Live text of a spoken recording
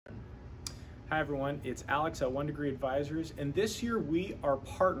Hi everyone, it's Alex at One Degree Advisors, and this year we are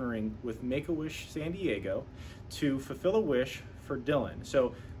partnering with Make-A-Wish San Diego to fulfill a wish for Dylan.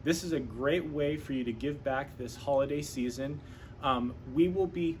 So this is a great way for you to give back this holiday season. We will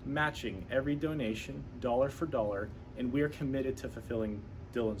be matching every donation, dollar for dollar, and we are committed to fulfilling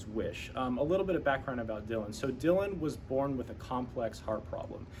Dylan's wish. A little bit of background about Dylan. So Dylan was born with a complex heart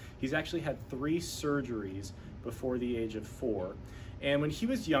problem. He's actually had 3 surgeries before the age of 4. And when he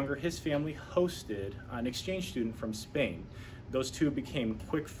was younger, his family hosted an exchange student from Spain. Those two became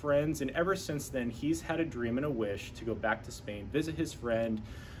quick friends, and ever since then, he's had a dream and a wish to go back to Spain, visit his friend,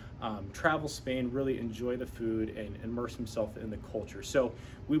 travel Spain, really enjoy the food, and immerse himself in the culture. So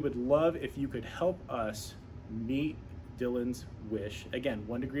we would love if you could help us meet Dylan's wish. Again,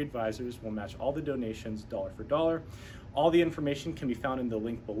 One Degree Advisors will match all the donations dollar for dollar. All the information can be found in the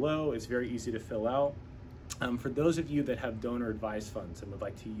link below. It's very easy to fill out. For those of you that have donor advised funds and would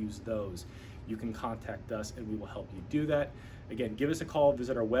like to use those, you can contact us and we will help you do that. Again, give us a call,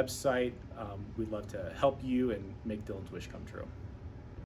 visit our website. We'd love to help you and make Dylan's wish come true.